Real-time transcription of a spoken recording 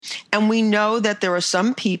And we know that there are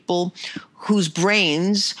some people whose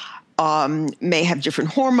brains may have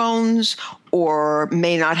different hormones or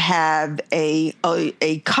may not have a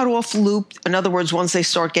cutoff loop. In other words, once they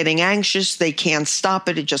start getting anxious, they can't stop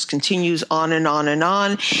it. It just continues on and on and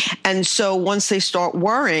on. And so once they start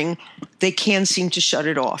worrying, they can't seem to shut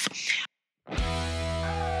it off.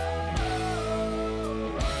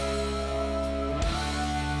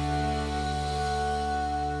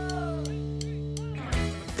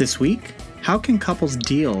 This week, how can couples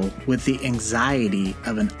deal with the anxiety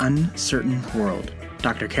of an uncertain world?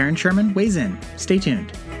 Dr. Karen Sherman weighs in. Stay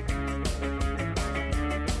tuned.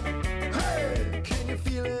 Hey, can you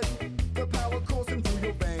feel it? The power coursing through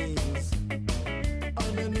your veins.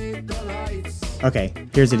 Underneath the lights. Okay,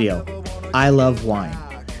 here's the deal. I love wine.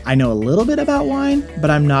 I know a little bit about wine, but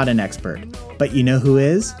I'm not an expert. But you know who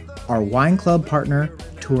is? Our wine club partner,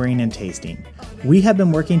 Touring and Tasting. We have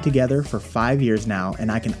been working together for 5 years now,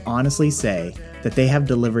 and I can honestly say that they have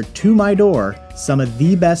delivered to my door some of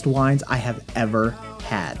the best wines I have ever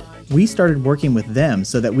had. We started working with them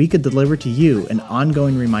so that we could deliver to you an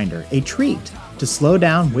ongoing reminder, a treat, to slow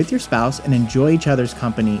down with your spouse and enjoy each other's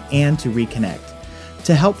company and to reconnect.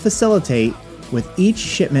 To help facilitate, with each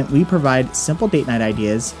shipment, we provide simple date night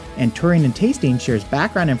ideas, and Touring and Tasting shares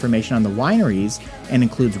background information on the wineries and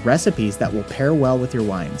includes recipes that will pair well with your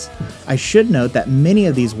wines. I should note that many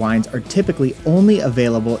of these wines are typically only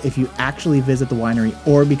available if you actually visit the winery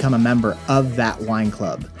or become a member of that wine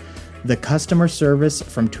club. The customer service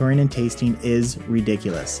from Touring and Tasting is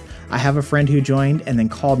ridiculous. I have a friend who joined and then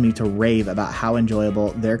called me to rave about how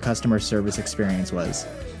enjoyable their customer service experience was.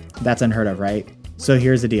 That's unheard of, right? So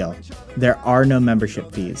here's the deal. There are no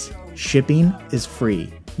membership fees. Shipping is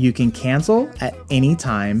free. You can cancel at any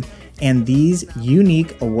time, and these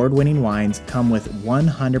unique award-winning wines come with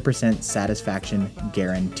 100% satisfaction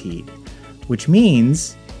guaranteed, which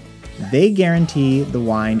means they guarantee the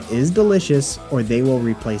wine is delicious or they will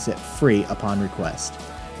replace it free upon request.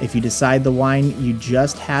 If you decide the wine you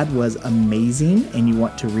just had was amazing and you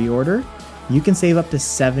want to reorder, you can save up to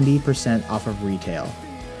 70% off of retail.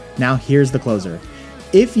 Now here's the closer.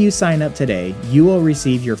 If you sign up today, you will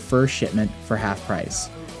receive your first shipment for half price.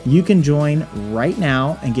 You can join right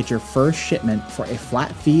now and get your first shipment for a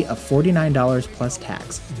flat fee of $49 plus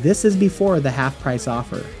tax. This is before the half price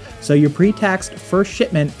offer. So your pre-taxed first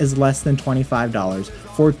shipment is less than $25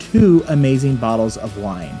 for 2 amazing bottles of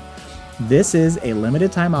wine. This is a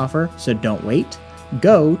limited time offer, so don't wait.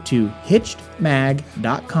 Go to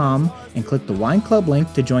hitchedmag.com and click the wine club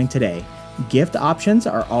link to join today. Gift options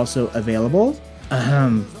are also available.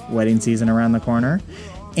 Wedding season around the corner.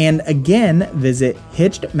 And again, visit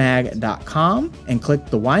hitchedmag.com and click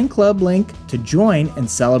the wine club link to join in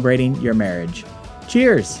celebrating your marriage.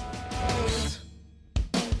 Cheers!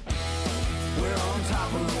 We're on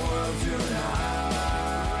top of the world tonight.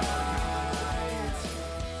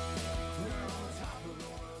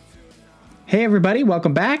 Hey everybody,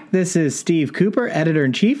 welcome back. This is Steve Cooper,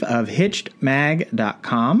 Editor-in-Chief of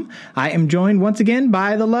HitchedMag.com. I am joined once again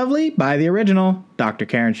by the lovely, by the original, Dr.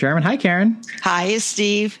 Karen Sherman. Hi, Karen. Hi,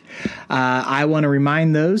 Steve. I want to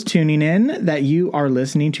remind those tuning in that you are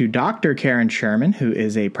listening to Dr. Karen Sherman, who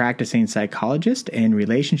is a practicing psychologist in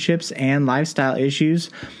relationships and lifestyle issues.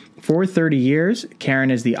 For 30 years,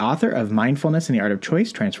 Karen is the author of Mindfulness and the Art of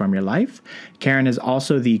Choice, Transform Your Life. Karen is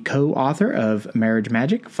also the co-author of Marriage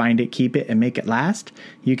Magic, Find It, Keep It, and Make It Last.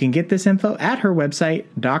 You can get this info at her website,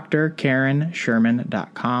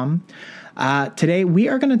 drkarensherman.com. Today, we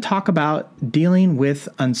are going to talk about dealing with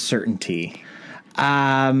uncertainty.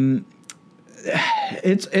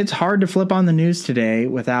 It's hard to flip on the news today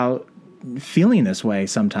without feeling this way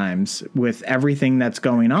sometimes with everything that's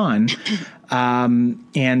going on.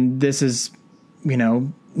 And this is,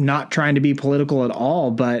 not trying to be political at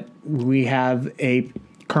all, but we have a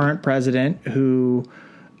current president who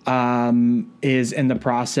is in the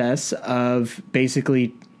process of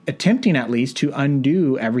basically attempting at least to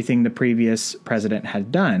undo everything the previous president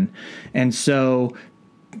had done. And so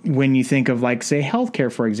when you think of say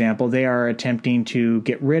healthcare, for example, they are attempting to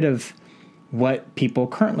get rid of what people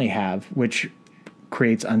currently have, which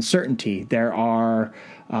creates uncertainty. There are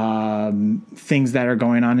things that are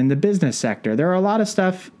going on in the business sector. There are a lot of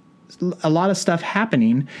stuff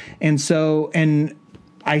happening. And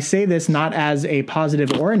I say this not as a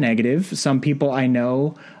positive or a negative. Some people I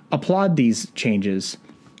know applaud these changes.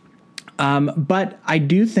 But I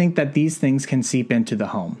do think that these things can seep into the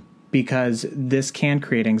home because this can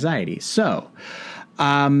create anxiety. So,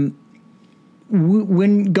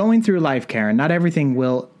 when going through life, Karen, not everything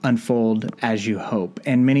will unfold as you hope.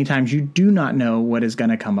 And many times you do not know what is going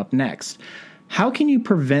to come up next. How can you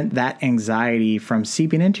prevent that anxiety from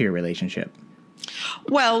seeping into your relationship?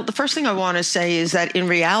 Well, the first thing I want to say is that in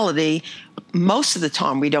reality, most of the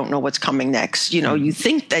time we don't know what's coming next. You know, you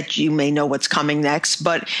think that you may know what's coming next,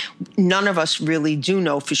 but none of us really do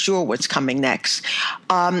know for sure what's coming next.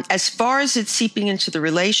 As far as it seeping into the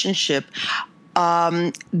relationship,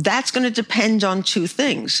 that's going to depend on two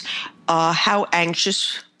things. How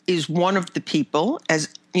anxious is one of the people, as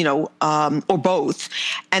you know, or both,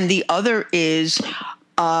 and the other is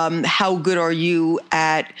how good are you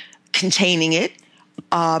at containing it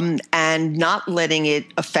and not letting it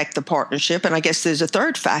affect the partnership. And I guess there's a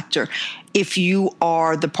third factor. If you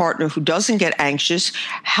are the partner who doesn't get anxious,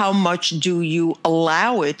 how much do you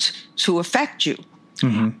allow it to affect you?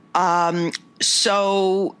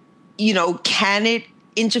 So, you know, can it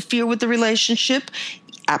interfere with the relationship?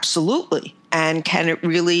 Absolutely. And can it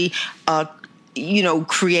really, you know,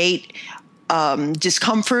 create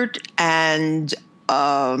discomfort and,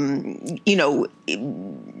 you know,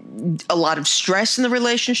 a lot of stress in the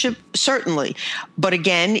relationship? Certainly. But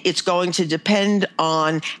again, it's going to depend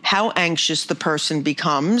on how anxious the person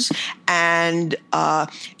becomes and,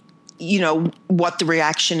 you know, what the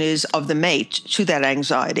reaction is of the mate to that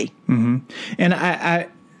anxiety. And I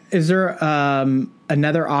is there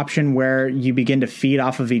another option where you begin to feed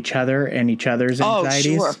off of each other and each other's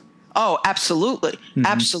anxieties? Oh, sure. Oh, absolutely.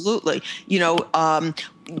 Absolutely. You know,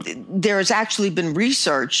 there has actually been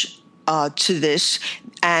research to this.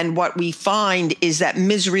 And what we find is that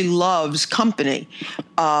misery loves company,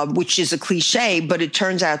 which is a cliche, but it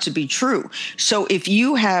turns out to be true. So if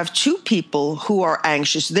you have two people who are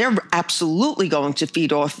anxious, they're absolutely going to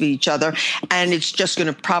feed off of each other. And it's just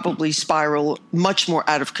going to probably spiral much more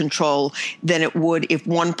out of control than it would if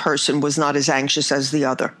one person was not as anxious as the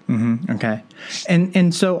other. Okay.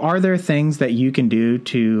 And so are there things that you can do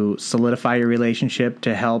to solidify your relationship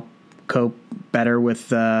to help cope better with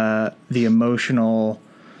the emotional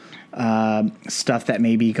stuff that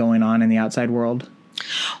may be going on in the outside world?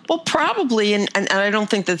 Well, probably, and I don't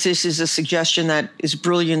think that this is a suggestion that is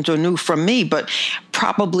brilliant or new from me, but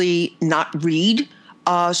probably not read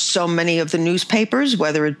so many of the newspapers,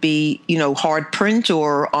 whether it be, you know, hard print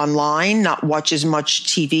or online, not watch as much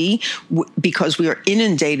TV because we are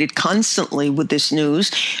inundated constantly with this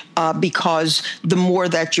news, because the more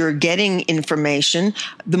that you're getting information,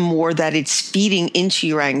 the more that it's feeding into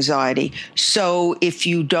your anxiety. So if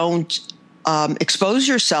you don't expose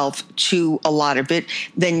yourself to a lot of it,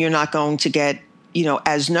 then you're not going to get, you know,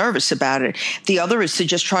 as nervous about it. The other is to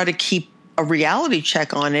just try to keep a reality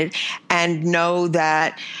check on it and know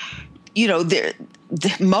that, you know,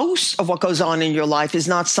 most of what goes on in your life is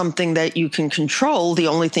not something that you can control. The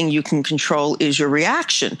only thing you can control is your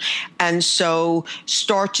reaction. And so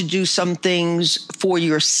start to do some things for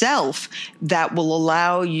yourself that will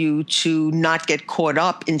allow you to not get caught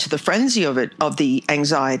up into the frenzy of it, of the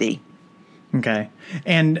anxiety. Okay.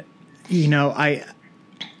 And, you know,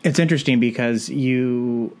 it's interesting because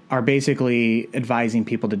you are basically advising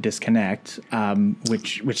people to disconnect,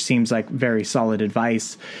 which seems like very solid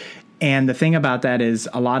advice. And the thing about that is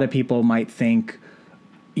a lot of people might think,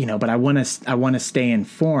 you know, but I want to stay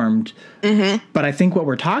informed. But I think what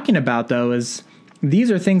we're talking about, though, is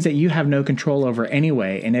these are things that you have no control over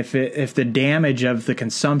anyway. And if the damage of the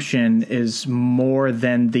consumption is more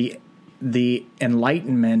than the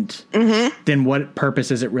enlightenment, then what purpose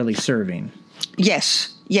is it really serving?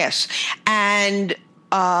 Yes. And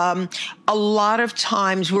a lot of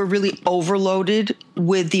times we're really overloaded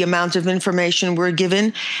with the amount of information we're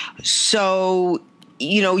given. So,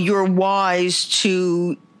 you know, you're wise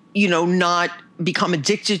to, you know, not become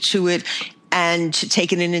addicted to it and to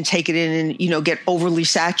take it in and, you know, get overly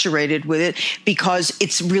saturated with it, because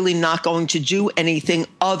it's really not going to do anything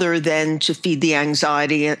other than to feed the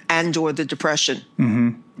anxiety and or the depression.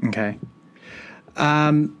 Okay.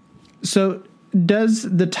 So does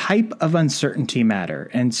the type of uncertainty matter?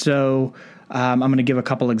 And so I'm going to give a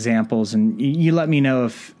couple examples, and you let me know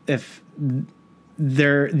if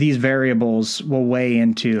these variables will weigh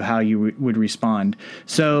into how you would respond.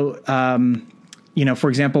 So, you know, for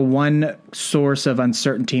example, one source of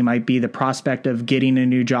uncertainty might be the prospect of getting a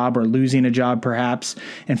new job or losing a job, perhaps,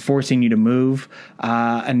 and forcing you to move.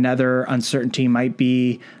 Another uncertainty might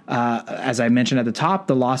be, as I mentioned at the top,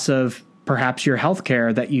 the loss of perhaps your health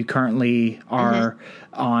care that you currently are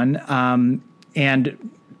on.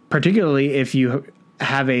 And particularly if you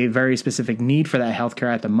have a very specific need for that health care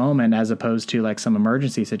at the moment, as opposed to like some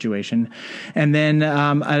emergency situation. And then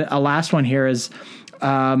a last one here is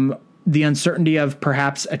the uncertainty of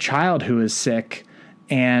perhaps a child who is sick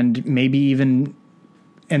and maybe even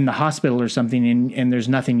in the hospital or something, and there's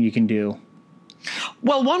nothing you can do.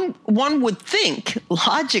 Well, one would think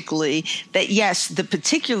logically that yes, the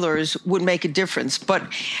particulars would make a difference. But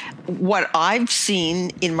what I've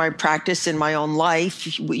seen in my practice, in my own life,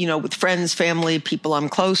 with friends, family, people I'm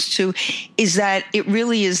close to, is that it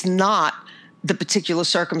really is not the particular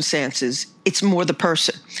circumstances. It's more the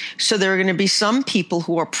person. So there are going to be some people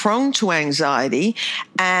who are prone to anxiety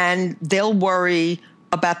and they'll worry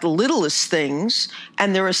about the littlest things.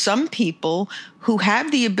 And there are some people who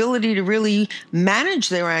have the ability to really manage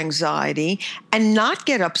their anxiety and not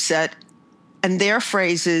get upset. And their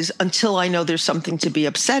phrase is, until I know there's something to be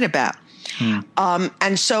upset about.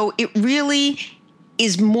 And so it really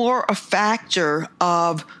is more a factor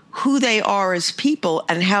of who they are as people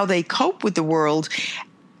and how they cope with the world,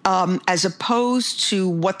 as opposed to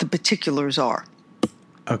what the particulars are.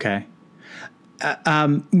 Okay.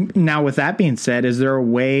 Now, with that being said, is there a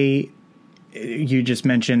way, you just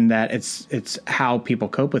mentioned that it's how people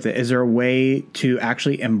cope with it. Is there a way to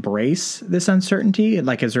actually embrace this uncertainty?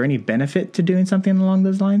 Like, is there any benefit to doing something along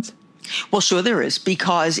those lines? Well, sure there is,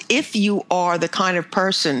 because if you are the kind of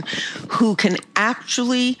person who can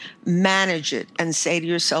actually manage it and say to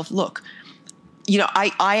yourself, look,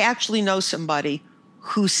 I actually know somebody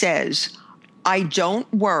who says, I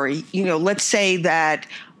don't worry. Let's say that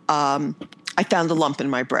I found a lump in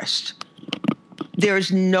my breast.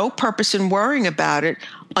 There's no purpose in worrying about it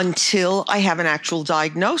until I have an actual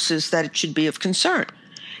diagnosis that it should be of concern.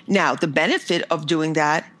 Now, the benefit of doing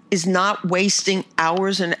that is not wasting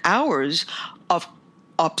hours and hours of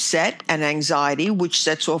upset and anxiety, which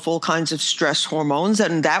sets off all kinds of stress hormones,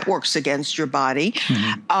 and that works against your body.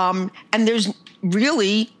 Mm-hmm. And there's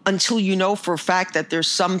really, until you know for a fact that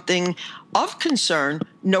there's something of concern,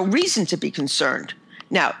 no reason to be concerned.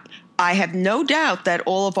 Now, I have no doubt that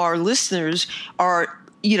all of our listeners are,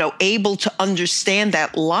 able to understand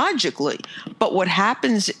that logically. But what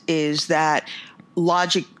happens is that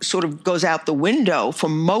logic sort of goes out the window for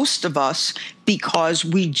most of us, because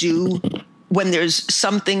when there's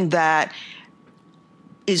something that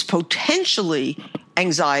is potentially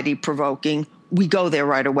anxiety provoking, we go there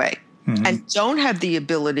right away. Mm-hmm. And don't have the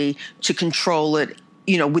ability to control it,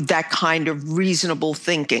 with that kind of reasonable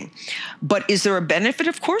thinking. But is there a benefit?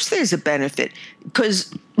 Of course there's a benefit,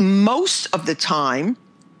 because most of the time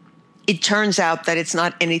it turns out that it's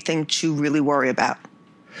not anything to really worry about.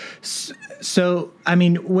 So, I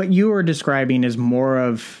mean, what you were describing is more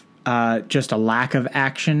of just a lack of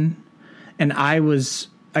action. And I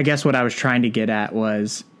guess what I was trying to get at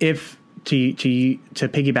was, if to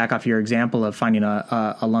piggyback off your example of finding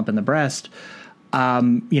a lump in the breast,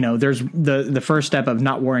 there's the first step of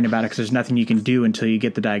not worrying about it because there's nothing you can do until you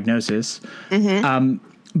get the diagnosis. Mm-hmm.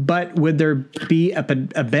 But would there be a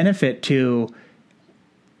benefit to,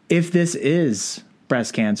 if this is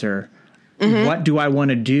breast cancer, mm-hmm. what do I want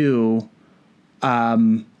to do?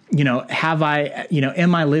 Am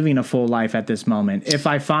I living a full life at this moment? If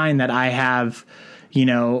I find that I have,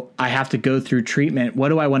 I have to go through treatment, what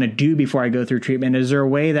do I want to do before I go through treatment? Is there a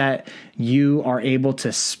way that you are able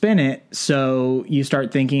to spin it so you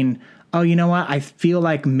start thinking, oh, you know what? I feel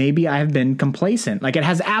like maybe I have been complacent. Like, it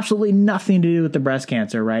has absolutely nothing to do with the breast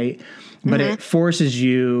cancer, right? But mm-hmm. it forces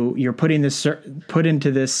you're put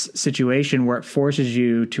into this situation where it forces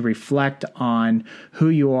you to reflect on who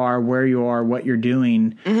you are, where you are, what you're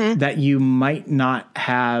doing, mm-hmm. that you might not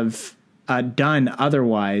have done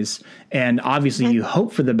otherwise. And obviously mm-hmm. you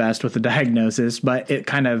hope for the best with the diagnosis, but it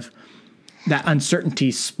kind of, that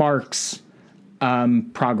uncertainty sparks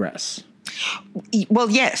progress. Well,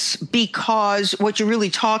 yes, because what you're really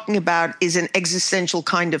talking about is an existential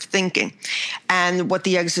kind of thinking. And what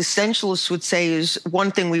the existentialists would say is,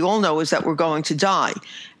 one thing we all know is that we're going to die.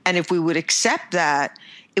 And if we would accept that,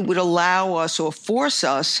 it would allow us or force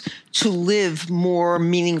us to live more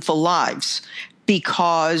meaningful lives,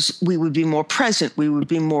 because we would be more present, we would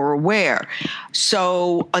be more aware.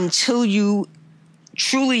 So until you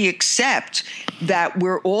truly accept that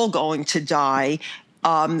we're all going to die,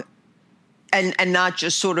 and not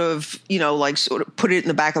just sort of put it in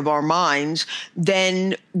the back of our minds,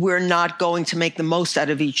 then we're not going to make the most out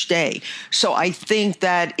of each day. So I think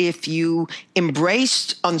that if you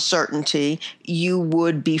embraced uncertainty, you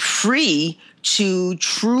would be free to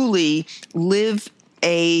truly live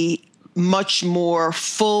a much more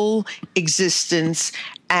full existence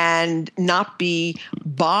and not be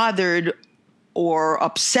bothered or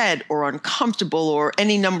upset or uncomfortable or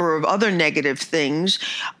any number of other negative things,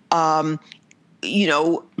 that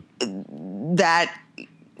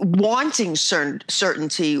wanting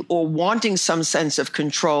certainty or wanting some sense of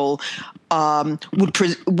control would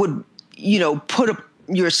put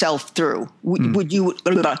yourself through,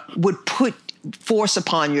 would put force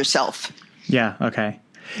upon yourself. Yeah. Okay.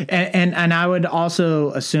 And I would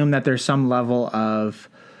also assume that there's some level of,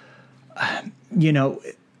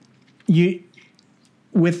 you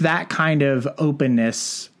with that kind of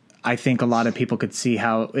openness, I think a lot of people could see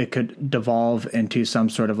how it could devolve into some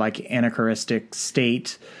sort of like anarchistic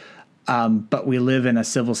state. But we live in a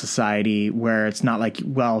civil society where it's not like,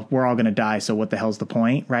 well, we're all going to die, so what the hell's the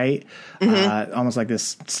point, right? Almost like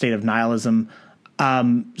this state of nihilism.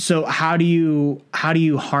 So how do you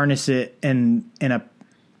harness it in a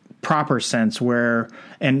proper sense where,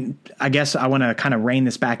 and I guess I want to kind of rein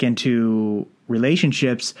this back into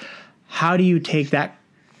relationships. How do you take that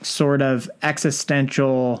sort of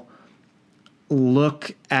existential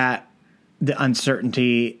look at the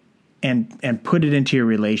uncertainty and put it into your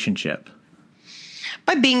relationship?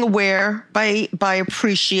 By being aware, by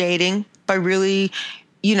appreciating, by really,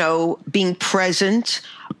 being present,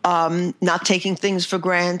 not taking things for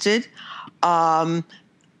granted. The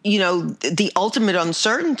ultimate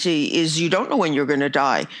uncertainty is you don't know when you're going to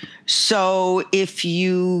die. So if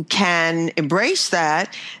you can embrace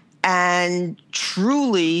that and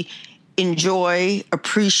truly enjoy,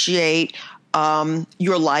 appreciate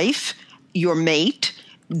your life, your mate,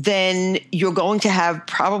 then you're going to have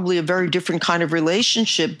probably a very different kind of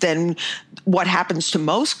relationship than what happens to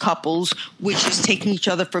most couples, which is taking each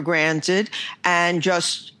other for granted and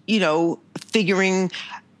just, figuring,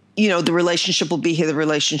 the relationship will be here, the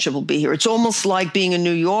relationship will be here. It's almost like being a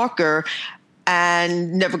New Yorker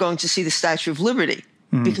and never going to see the Statue of Liberty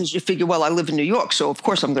because you figure, well, I live in New York, so of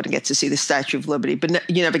course I'm going to get to see the Statue of Liberty, but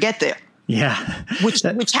you never get there. Yeah.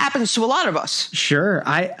 which happens to a lot of us. Sure.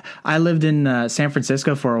 I lived in San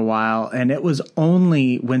Francisco for a while, and it was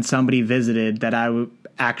only when somebody visited that I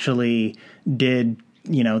actually did,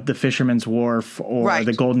 the Fisherman's Wharf or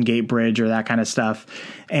the Golden Gate Bridge or that kind of stuff.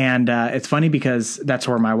 And it's funny because that's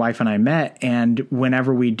where my wife and I met. And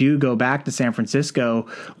whenever we do go back to San Francisco,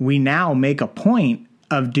 we now make a point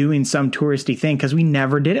of doing some touristy thing because we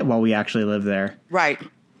never did it while we actually lived there. Right.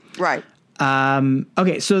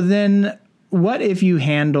 Okay, so then what if you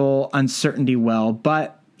handle uncertainty well,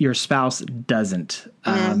 but your spouse doesn't?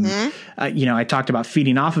 I talked about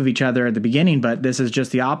feeding off of each other at the beginning, but this is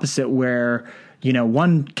just the opposite where,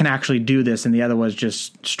 one can actually do this and the other one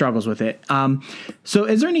just struggles with it. So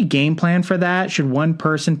is there any game plan for that? Should one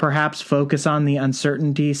person perhaps focus on the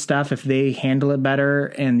uncertainty stuff if they handle it better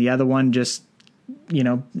and the other one just,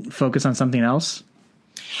 focus on something else?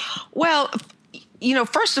 Well,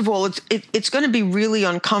 first of all, it's going to be really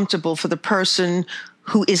uncomfortable for the person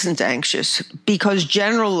who isn't anxious, because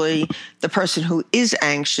generally the person who is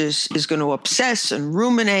anxious is going to obsess and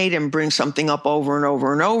ruminate and bring something up over and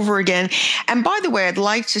over and over again. And by the way, I'd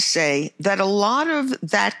like to say that a lot of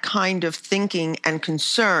that kind of thinking and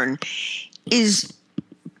concern is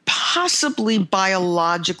possibly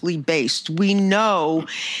biologically based. We know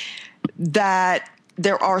that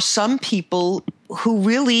there are some people who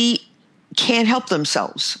really can't help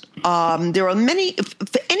themselves. There are many,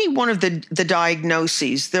 for any one of the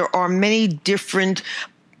diagnoses, there are many different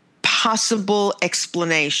possible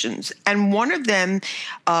explanations. And one of them,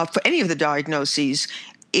 for any of the diagnoses,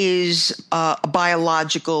 is a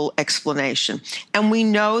biological explanation. And we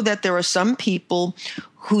know that there are some people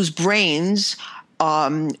whose brains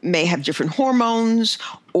may have different hormones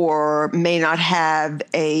or may not have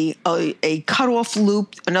a cutoff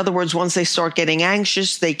loop. In other words, once they start getting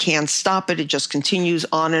anxious, they can't stop it. It just continues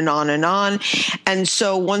on and on and on. And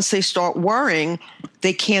so once they start worrying,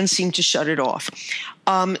 they can't seem to shut it off.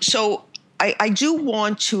 So I do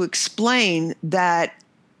want to explain that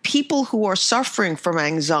people who are suffering from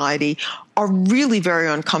anxiety are really very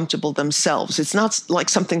uncomfortable themselves. It's not like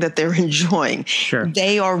something that they're enjoying. Sure.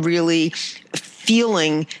 They are really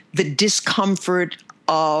feeling the discomfort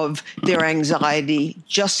of their anxiety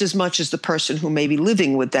just as much as the person who may be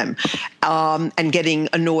living with them, and getting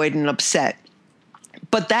annoyed and upset.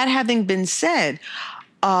 But that having been said,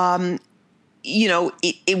 it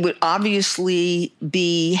would obviously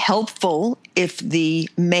be helpful if the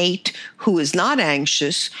mate who is not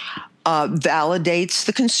anxious validates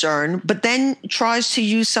the concern, but then tries to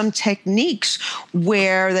use some techniques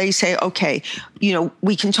where they say, okay,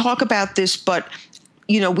 we can talk about this, but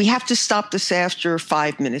we have to stop this after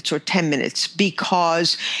 5 minutes or 10 minutes,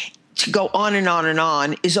 because to go on and on and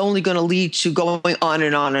on is only going to lead to going on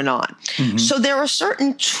and on and on. Mm-hmm. So there are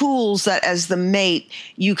certain tools that as the mate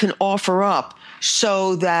you can offer up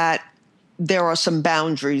so that there are some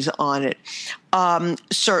boundaries on it.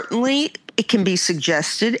 Certainly it can be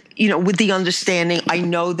suggested, with the understanding, I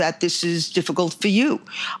know that this is difficult for you.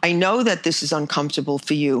 I know that this is uncomfortable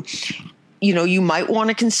for you. you might want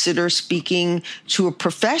to consider speaking to a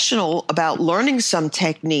professional about learning some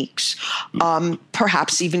techniques,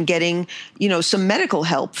 perhaps even getting, some medical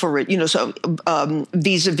help for it,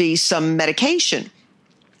 vis-a-vis some medication.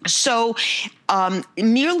 So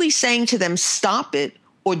merely saying to them, stop it,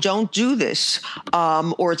 or don't do this,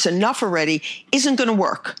 or it's enough already, isn't going to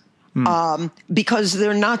work. Because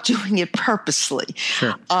they're not doing it purposely.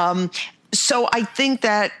 Sure. So I think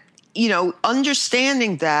that,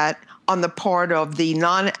 understanding that on the part of the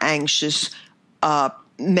non-anxious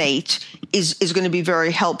mate is going to be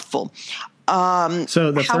very helpful.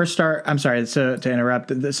 So the first start, I'm sorry, so to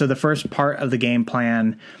interrupt. So the first part of the game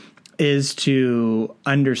plan is to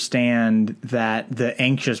understand that the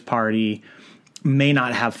anxious party may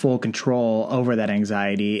not have full control over that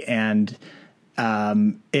anxiety, and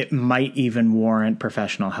it might even warrant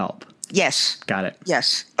professional help. Yes. Got it.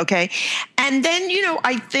 Yes. Okay. And then,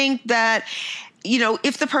 I think that,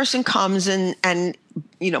 if the person comes and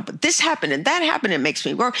but this happened and that happened, it makes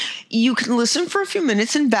me work. You can listen for a few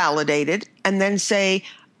minutes and validate it and then say,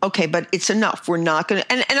 okay, but it's enough. We're not going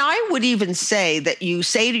to, and I would even say that you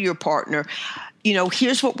say to your partner,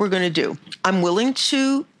 here's what we're going to do. I'm willing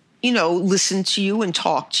to, listen to you and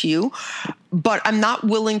talk to you, but I'm not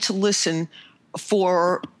willing to listen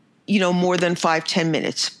for, more than 5-10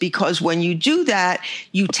 minutes, because when you do that,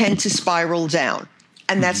 you tend to spiral down,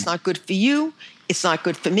 and that's not good for you. It's not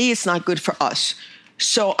good for me. It's not good for us.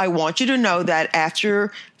 So I want you to know that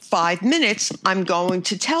after 5 minutes, I'm going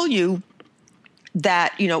to tell you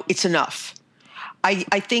that, it's enough. I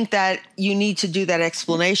think that you need to do that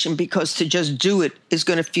explanation, because to just do it is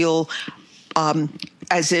going to feel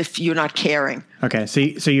as if you're not caring. Okay.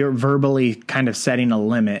 So you're verbally kind of setting a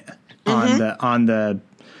limit on the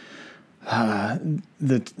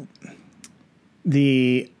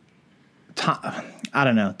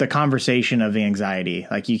conversation of the anxiety.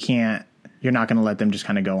 Like you're not going to let them just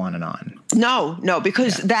kind of go on and on. No,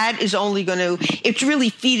 because that is only going to, it's really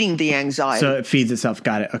feeding the anxiety. So it feeds itself.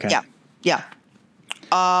 Got it. Okay. Yeah.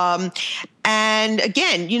 And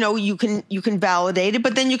again, you can validate it,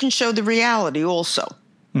 but then you can show the reality also.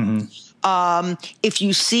 Mm-hmm. If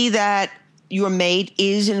you see that your mate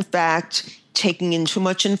is in fact taking in too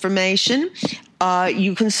much information,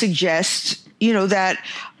 you can suggest, that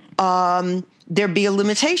there be a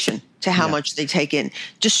limitation to how much they take in.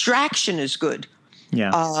 Distraction is good.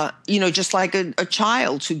 Yeah. Just like a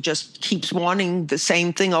child who just keeps wanting the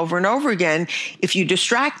same thing over and over again. If you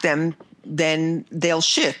distract them, then they'll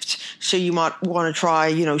shift. So you might want to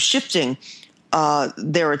try, shifting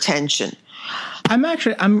their attention.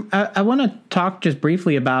 I want to talk just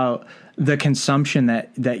briefly about the consumption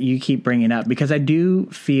that you keep bringing up, because I do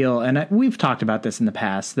feel, and we've talked about this in the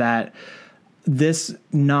past, that this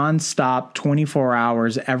nonstop 24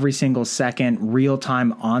 hours, every single second,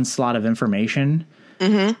 real-time onslaught of information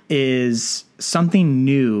is something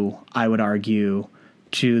new, I would argue,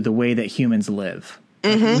 to the way that humans live.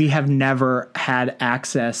 We have never had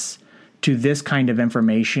access to this kind of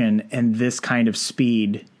information and this kind of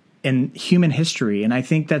speed in human history. And I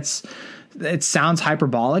think it sounds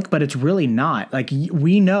hyperbolic, but it's really not. Like,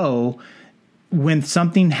 we know when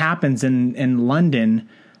something happens in London,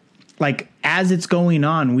 like as it's going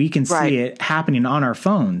on, we can see it happening on our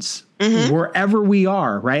phones wherever we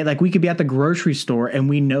are, right? Like we could be at the grocery store and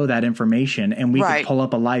we know that information, and we could pull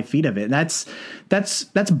up a live feed of it. That's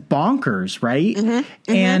bonkers, right?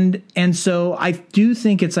 And so I do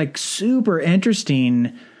think it's like super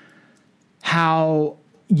interesting how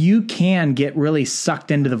you can get really sucked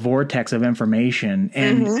into the vortex of information,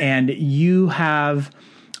 and you have,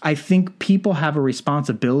 I think people have a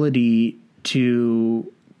responsibility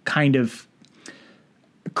to kind of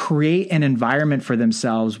create an environment for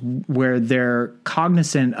themselves where they're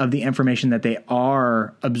cognizant of the information that they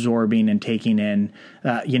are absorbing and taking in.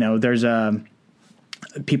 There's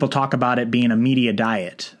people talk about it being a media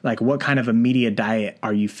diet. Like, what kind of a media diet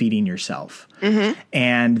are you feeding yourself?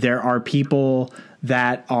 And there are people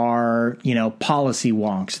that are, policy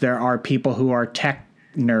wonks. There are people who are tech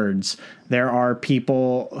nerds. There are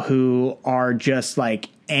people who are just like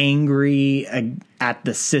angry at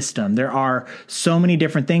the system. There are so many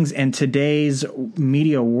different things. In today's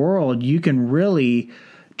media world, you can really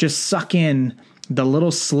just suck in the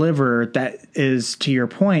little sliver that is, to your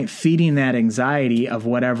point, feeding that anxiety of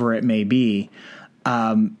whatever it may be.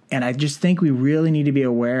 And I just think we really need to be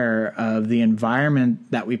aware of the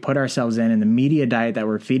environment that we put ourselves in and the media diet that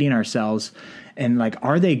we're feeding ourselves. And like,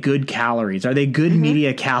 are they good calories? Are they good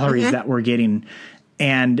media calories that we're getting?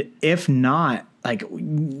 And if not, like,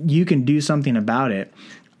 you can do something about it.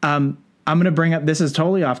 I'm going to bring up, this is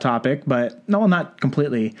totally off topic, but no, not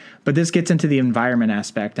completely, but this gets into the environment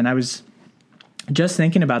aspect. And I was just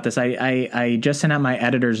thinking about this, I just sent out my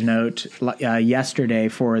editor's note yesterday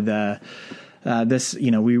for this,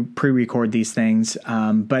 we pre-record these things.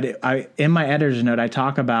 But in my editor's note, I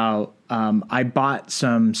talk about, I bought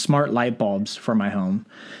some smart light bulbs for my home,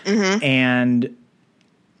 and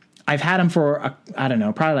I've had them for, I don't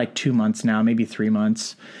know, probably like 2 months now, maybe 3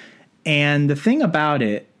 months. And the thing about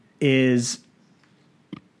it is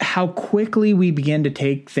how quickly we begin to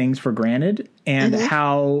take things for granted, and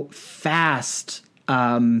how fast,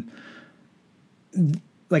 like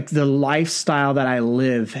the lifestyle that I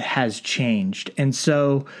live has changed. And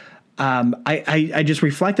so I just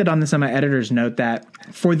reflected on this in my editor's note that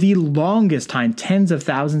for the longest time, tens of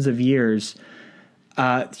thousands of years,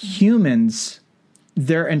 humans,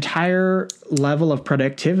 their entire level of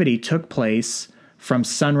productivity took place from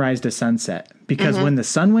sunrise to sunset, because when the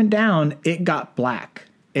sun went down, it got black.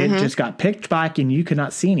 It just got pitch black and you could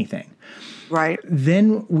not see anything. Right.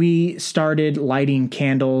 Then we started lighting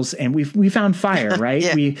candles, and we found fire,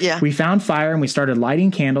 right? We found fire and we started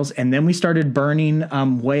lighting candles, and then we started burning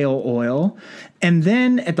whale oil. And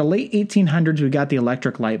then at the late 1800s, we got the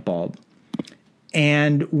electric light bulb.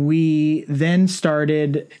 And we then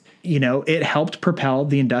started, it helped propel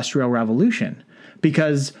the Industrial Revolution,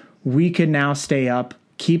 because we could now stay up,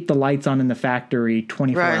 keep the lights on in the factory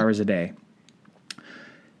 24 hours a day.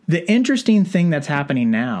 The interesting thing that's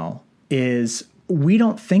happening now is we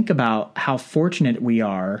don't think about how fortunate we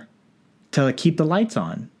are to keep the lights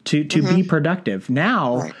on, to be productive.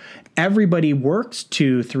 Now, everybody works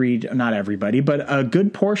 2, 3, not everybody, but a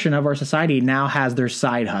good portion of our society now has their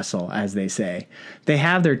side hustle, as they say. They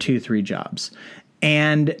have their 2, 3 jobs.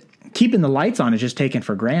 And keeping the lights on is just taken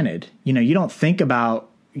for granted. You don't think about,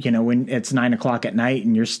 when it's 9 o'clock at night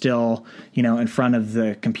and you're still, in front of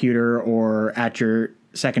the computer or at your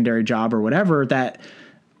secondary job or whatever, that,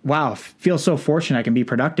 wow, feel so fortunate I can be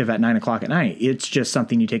productive at 9 o'clock at night. It's just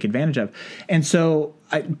something you take advantage of. And so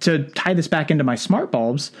to tie this back into my smart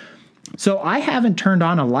bulbs, so I haven't turned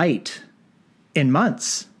on a light in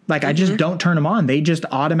months. Like I just don't turn them on. They just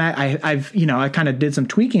I kind of did some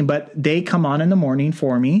tweaking, but they come on in the morning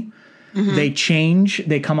for me. They change.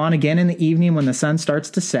 They come on again in the evening when the sun starts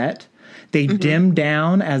to set. They dim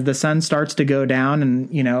down as the sun starts to go down,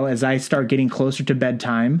 and, as I start getting closer to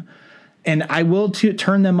bedtime. And I will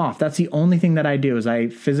turn them off. That's the only thing that I do, is I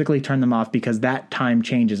physically turn them off, because that time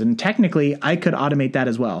changes. And technically, I could automate that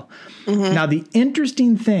as well. Now, the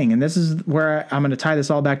interesting thing, and this is where I'm going to tie this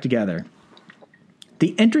all back together.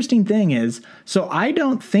 The interesting thing is, so I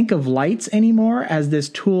don't think of lights anymore as this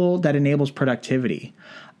tool that enables productivity.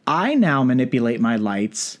 I now manipulate my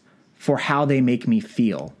lights for how they make me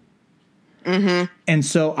feel. And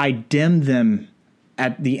so I dim them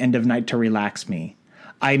at the end of night to relax me.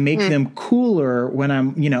 I make them cooler when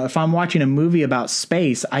I'm, if I'm watching a movie about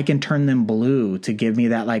space, I can turn them blue to give me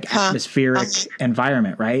that atmospheric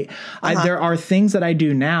environment, right? There are things that I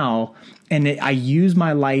do now, and I use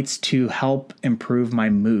my lights to help improve my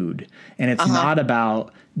mood. And it's not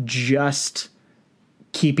about just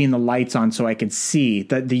keeping the lights on so I can see.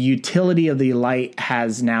 The utility of the light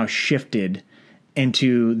has now shifted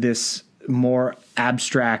into this more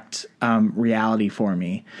abstract reality for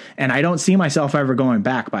me. And I don't see myself ever going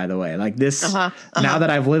back, by the way. Like this, now that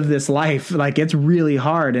I've lived this life, like it's really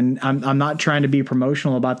hard. And I'm not trying to be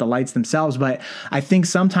promotional about the lights themselves, but I think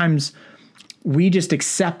sometimes we just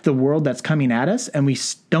accept the world that's coming at us, and we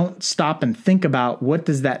don't stop and think about what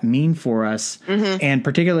does that mean for us. And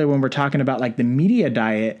particularly when we're talking about like the media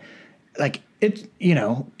diet, like it's,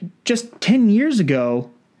 just 10 years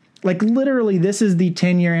ago, like literally this is the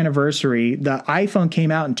 10-year anniversary. The iPhone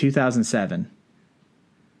came out in 2007.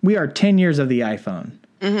 We are 10 years of the iPhone.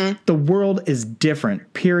 The world is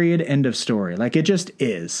different, period, end of story. Like it just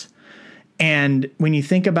is. And when you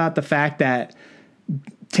think about the fact that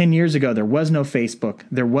 10 years ago, there was no Facebook,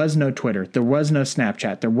 there was no Twitter, there was no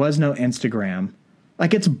Snapchat, there was no Instagram.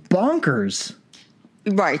 Like it's bonkers.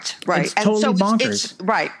 Right. It's totally bonkers.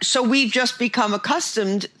 Right. So we've just become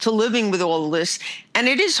accustomed to living with all of this, and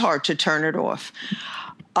it is hard to turn it off.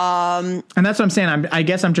 And that's what I'm saying. I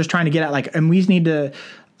guess I'm just trying to get at and we need to,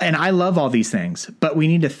 and I love all these things, but we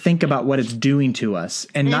need to think about what it's doing to us,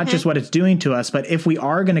 and not just what it's doing to us, but if we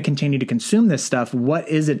are going to continue to consume this stuff, what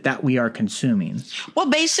is it that we are consuming? Well,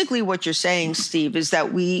 basically what you're saying, Steve, is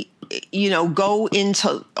that we, go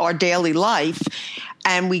into our daily life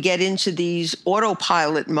and we get into these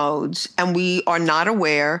autopilot modes, and we are not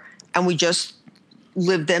aware, and we just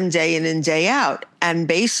live them day in and day out. And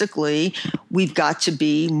basically we've got to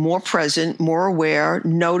be more present, more aware,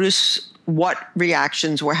 notice what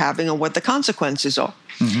reactions we're having and what the consequences are.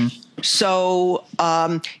 So,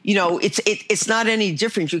 it's not any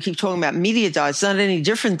different. You keep talking about media diets. It's not any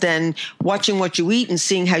different than watching what you eat and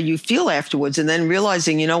seeing how you feel afterwards, and then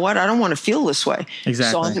realizing, you know what, I don't want to feel this way.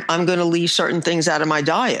 Exactly. So I'm going to leave certain things out of my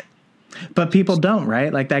diet. But people don't,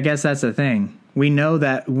 right? Like, I guess that's the thing. We know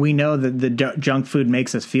that the junk food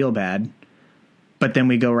makes us feel bad, but then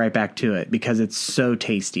we go right back to it because it's so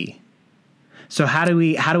tasty. So how do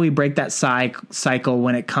we break that cycle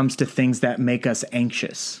when it comes to things that make us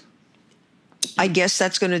anxious? I guess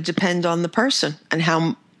that's going to depend on the person and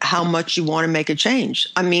how much you want to make a change.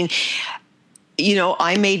 I mean,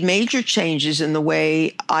 I made major changes in the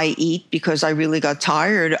way I eat because I really got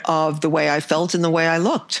tired of the way I felt and the way I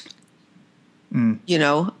looked.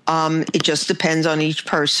 It just depends on each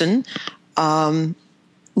person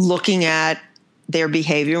looking at their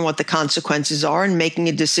behavior and what the consequences are and making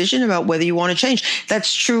a decision about whether you want to change.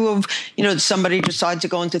 That's true of, somebody decides to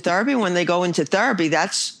go into therapy. When they go into therapy,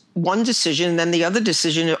 that's one decision. And then the other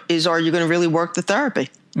decision is, are you going to really work the therapy?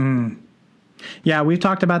 Yeah, we've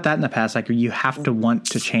talked about that in the past. Like, you have to want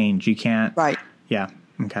to change. You can't. Right. Yeah.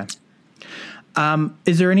 Okay.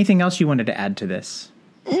 Is there anything else you wanted to add to this?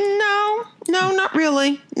 No, not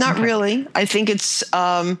really. Not Okay. really. I think it's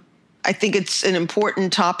an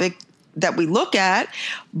important topic that we look at,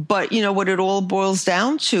 but what it all boils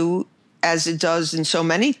down to, as it does in so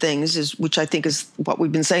many things, which I think is what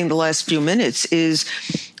we've been saying the last few minutes, is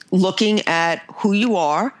looking at who you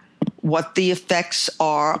are, what the effects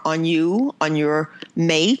are on you, on your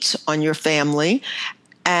mate, on your family,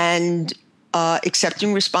 and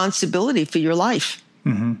accepting responsibility for your life.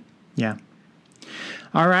 Mm-hmm. Yeah.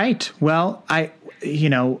 All right. Well, I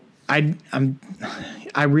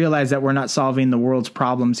realize that we're not solving the world's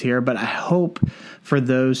problems here, but I hope for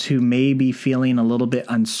those who may be feeling a little bit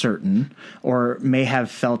uncertain or may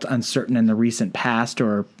have felt uncertain in the recent past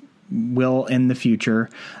or will in the future,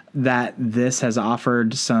 that this has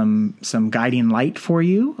offered some guiding light for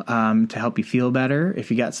you to help you feel better if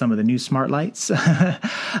you got some of the new smart lights. This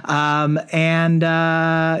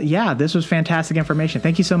was fantastic information.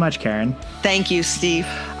 Thank you so much, Karen. Thank you, Steve.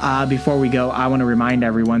 Before we go, I want to remind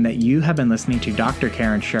everyone that you have been listening to Dr.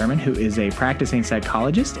 Karen Sherman, who is a practicing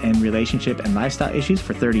psychologist in relationship and lifestyle issues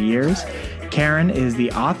for 30 years. Karen is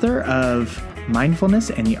the author of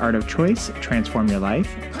Mindfulness and the Art of Choice, Transform Your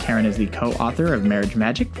Life. Karen is the co-author of Marriage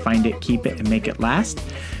Magic, Find It, Keep It, and Make It Last.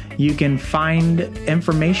 You can find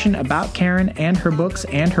information about Karen and her books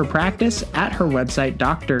and her practice at her website,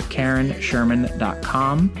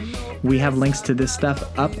 drkarensherman.com. We have links to this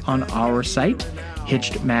stuff up on our site,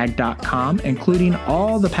 hitchedmag.com, including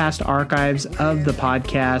all the past archives of the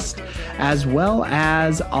podcast, as well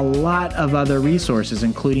as a lot of other resources,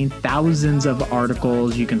 including thousands of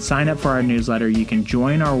articles. You can sign up for our newsletter. You can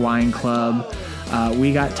join our wine club.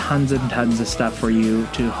 We got tons and tons of stuff for you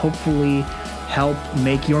to hopefully help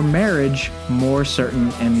make your marriage more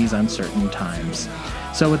certain in these uncertain times.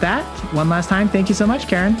 So with that, one last time, thank you so much,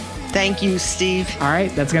 Karen. Thank you, Steve. All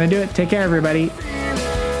right, that's going to do it. Take care, everybody.